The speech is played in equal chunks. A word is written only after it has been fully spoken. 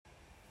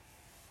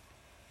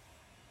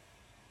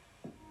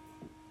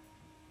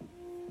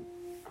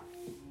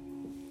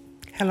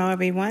Hello,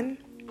 everyone,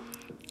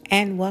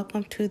 and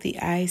welcome to the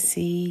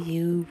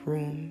ICU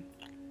room.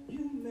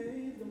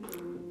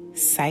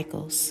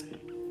 Cycles.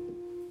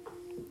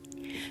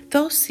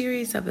 Those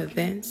series of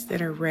events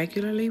that are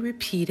regularly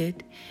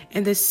repeated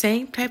in the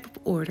same type of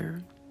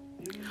order,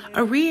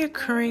 a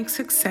reoccurring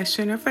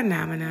succession or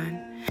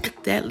phenomenon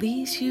that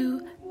leads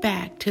you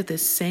back to the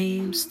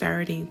same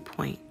starting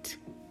point.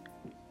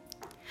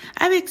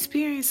 I've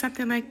experienced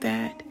something like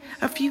that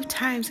a few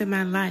times in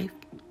my life,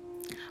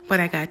 but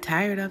I got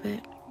tired of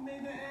it.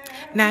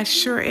 Not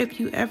sure if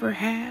you ever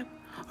have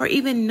or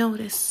even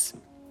notice.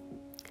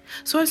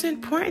 So it's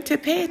important to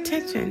pay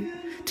attention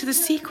to the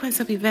sequence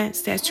of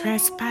events that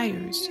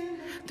transpires.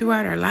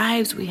 Throughout our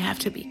lives, we have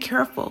to be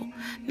careful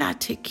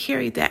not to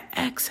carry that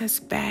excess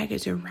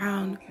baggage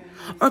around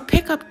or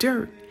pick up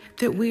dirt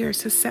that we are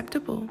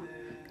susceptible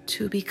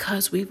to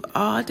because we've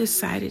all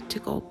decided to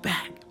go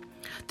back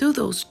through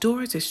those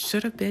doors that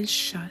should have been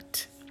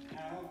shut.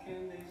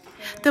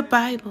 The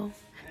Bible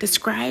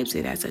describes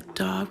it as a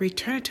dog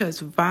returning to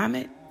its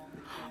vomit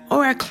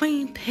or a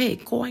clean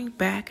pig going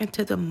back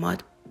into the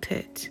mud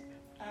pit.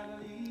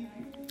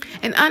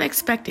 An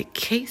unexpected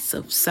case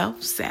of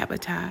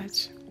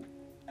self-sabotage.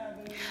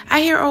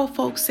 I hear old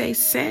folks say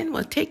sin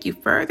will take you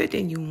further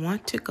than you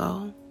want to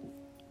go.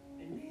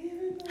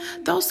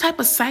 Those type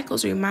of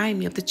cycles remind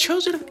me of the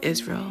children of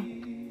Israel.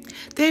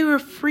 They were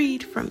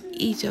freed from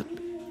Egypt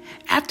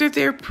after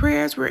their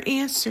prayers were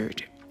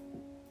answered.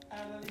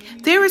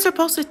 They were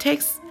supposed to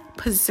take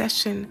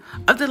possession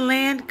of the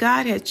land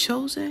God had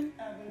chosen,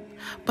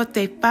 but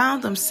they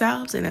found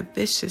themselves in a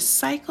vicious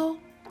cycle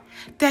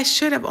that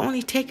should have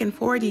only taken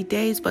 40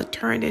 days but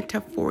turned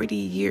into 40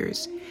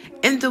 years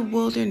in the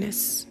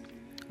wilderness,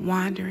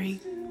 wandering.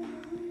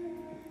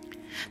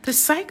 The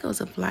cycles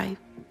of life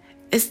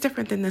is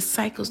different than the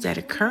cycles that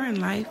occur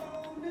in life.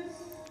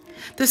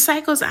 The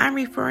cycles I'm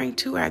referring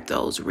to are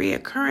those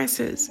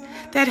reoccurrences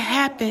that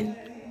happen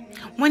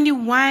when you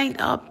wind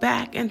up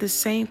back in the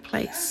same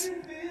place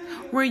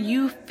where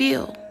you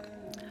feel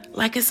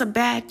like it's a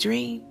bad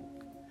dream.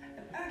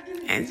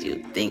 And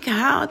you think,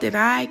 how did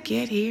I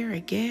get here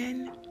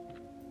again?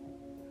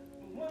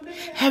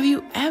 Have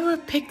you ever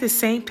picked the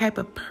same type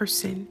of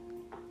person?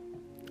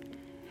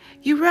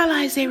 You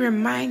realize they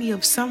remind you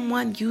of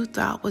someone you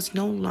thought was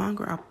no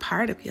longer a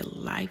part of your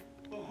life.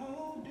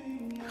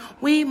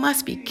 We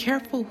must be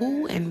careful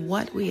who and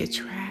what we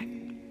attract.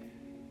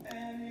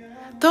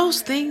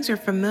 Those things are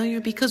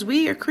familiar because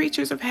we are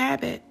creatures of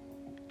habit.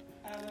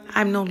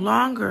 I'm no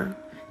longer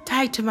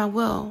tied to my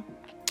will,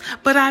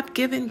 but I've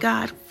given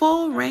God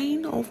full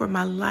reign over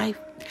my life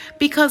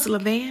because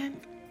Levan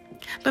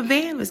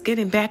was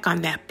getting back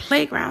on that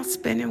playground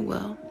spinning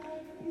wheel.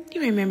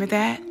 You remember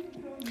that?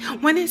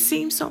 When it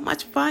seemed so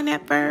much fun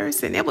at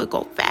first and it would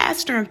go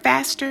faster and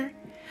faster,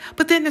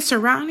 but then the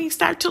surroundings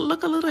start to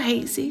look a little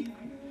hazy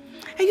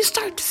and you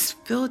start to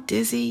feel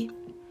dizzy.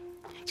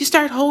 You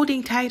start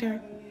holding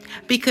tighter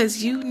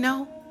because you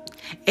know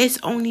it's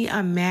only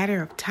a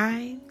matter of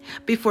time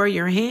before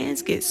your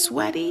hands get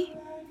sweaty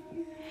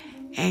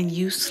and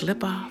you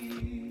slip off.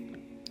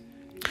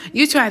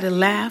 You try to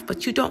laugh,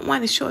 but you don't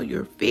want to show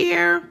your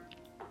fear.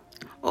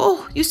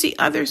 Oh, you see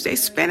others, they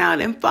spin out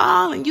and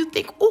fall, and you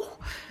think, oh,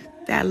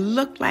 that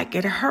looked like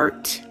it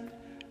hurt.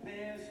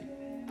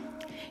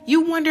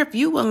 You wonder if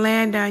you will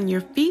land on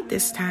your feet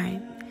this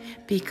time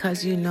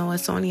because you know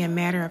it's only a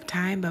matter of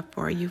time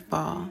before you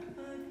fall.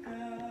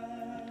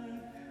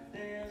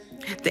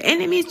 The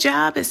enemy's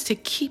job is to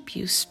keep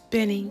you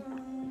spinning.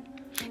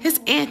 His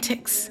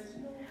antics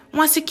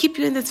wants to keep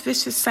you in this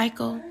vicious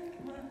cycle.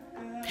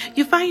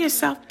 You find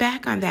yourself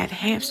back on that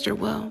hamster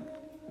wheel.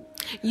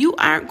 You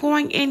aren't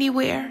going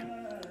anywhere,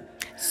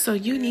 so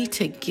you need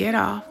to get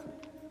off.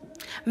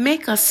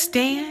 Make a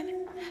stand,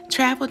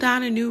 travel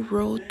down a new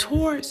road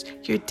towards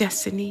your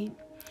destiny,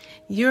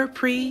 your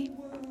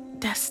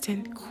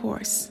predestined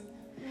course.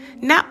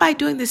 Not by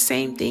doing the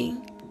same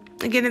thing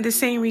and getting the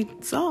same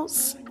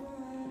results.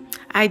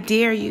 I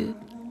dare you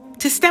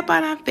to step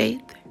out on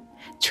faith,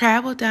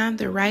 travel down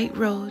the right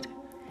road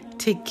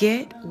to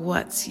get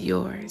what's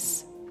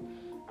yours.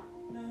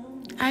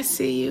 I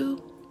see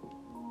you.